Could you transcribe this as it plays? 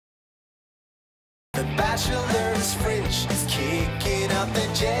The bachelor's fridge is kicking up the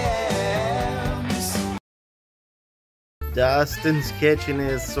jams. Dustin's Kitchen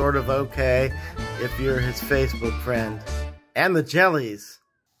is sort of okay if you're his Facebook friend. And the jellies.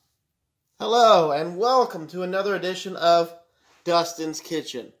 Hello, and welcome to another edition of Dustin's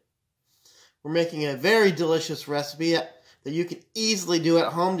Kitchen. We're making a very delicious recipe that you can easily do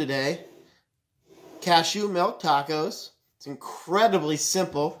at home today. Cashew milk tacos. It's incredibly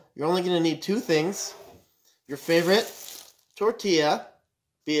simple. You're only going to need two things. Your favorite tortilla,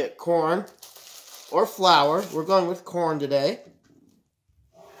 be it corn or flour. We're going with corn today.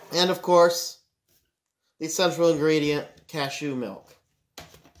 And of course, the essential ingredient, cashew milk.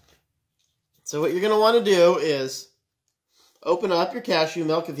 So what you're going to want to do is open up your cashew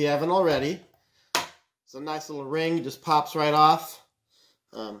milk if you haven't already. It's a nice little ring, just pops right off.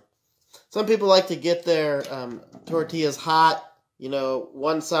 Some people like to get their tortillas hot, you know,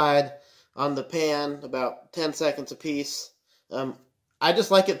 one side on the pan, about 10 seconds a piece. I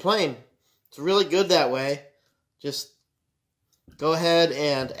just like it plain. It's really good that way. Just go ahead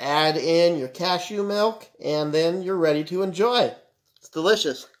and add in your cashew milk, and then you're ready to enjoy. It's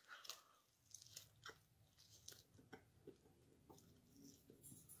delicious.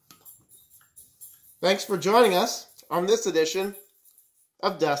 Thanks for joining us on this edition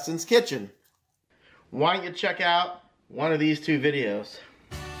of Dustin's Kitchen. Why don't you check out one of these two videos?